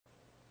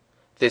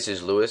This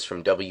is Lewis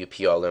from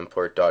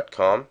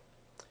WPLimport.com.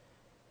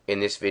 In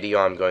this video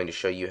I'm going to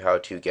show you how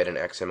to get an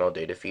XML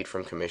data feed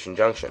from Commission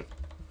Junction.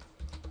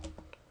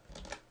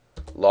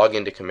 Log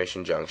into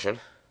Commission Junction,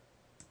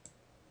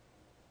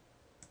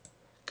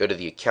 go to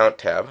the Account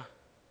tab,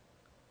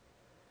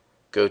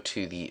 go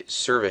to the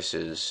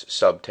Services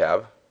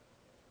sub-tab,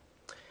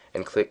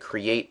 and click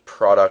Create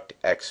Product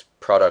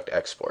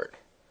Export.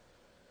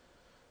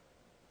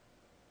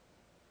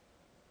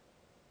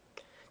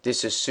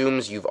 This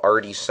assumes you've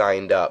already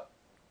signed up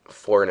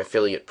for an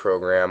affiliate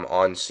program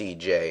on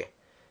CJ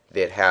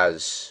that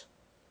has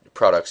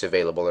products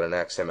available in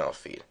an XML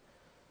feed.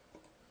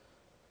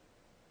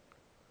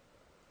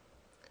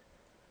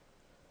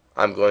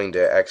 I'm going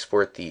to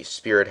export the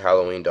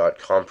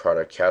SpiritHalloween.com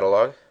product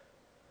catalog.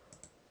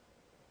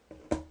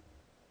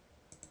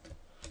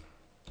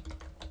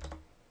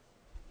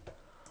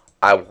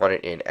 I want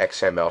it in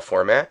XML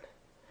format,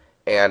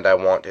 and I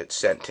want it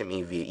sent to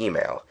me via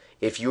email.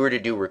 If you were to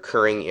do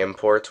recurring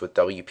imports with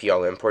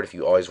WPL Import, if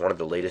you always wanted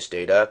the latest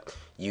data,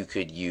 you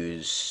could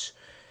use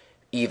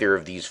either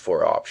of these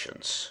four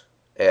options.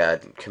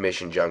 And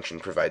Commission Junction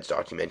provides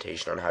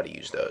documentation on how to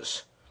use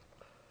those.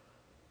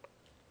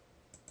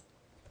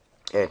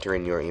 Enter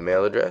in your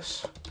email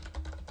address.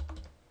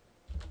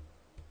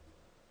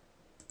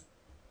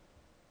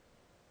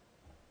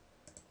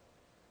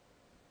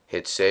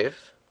 Hit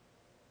save.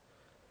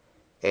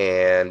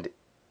 And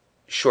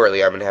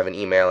shortly I'm going to have an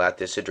email at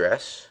this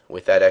address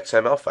with that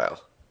XML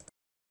file.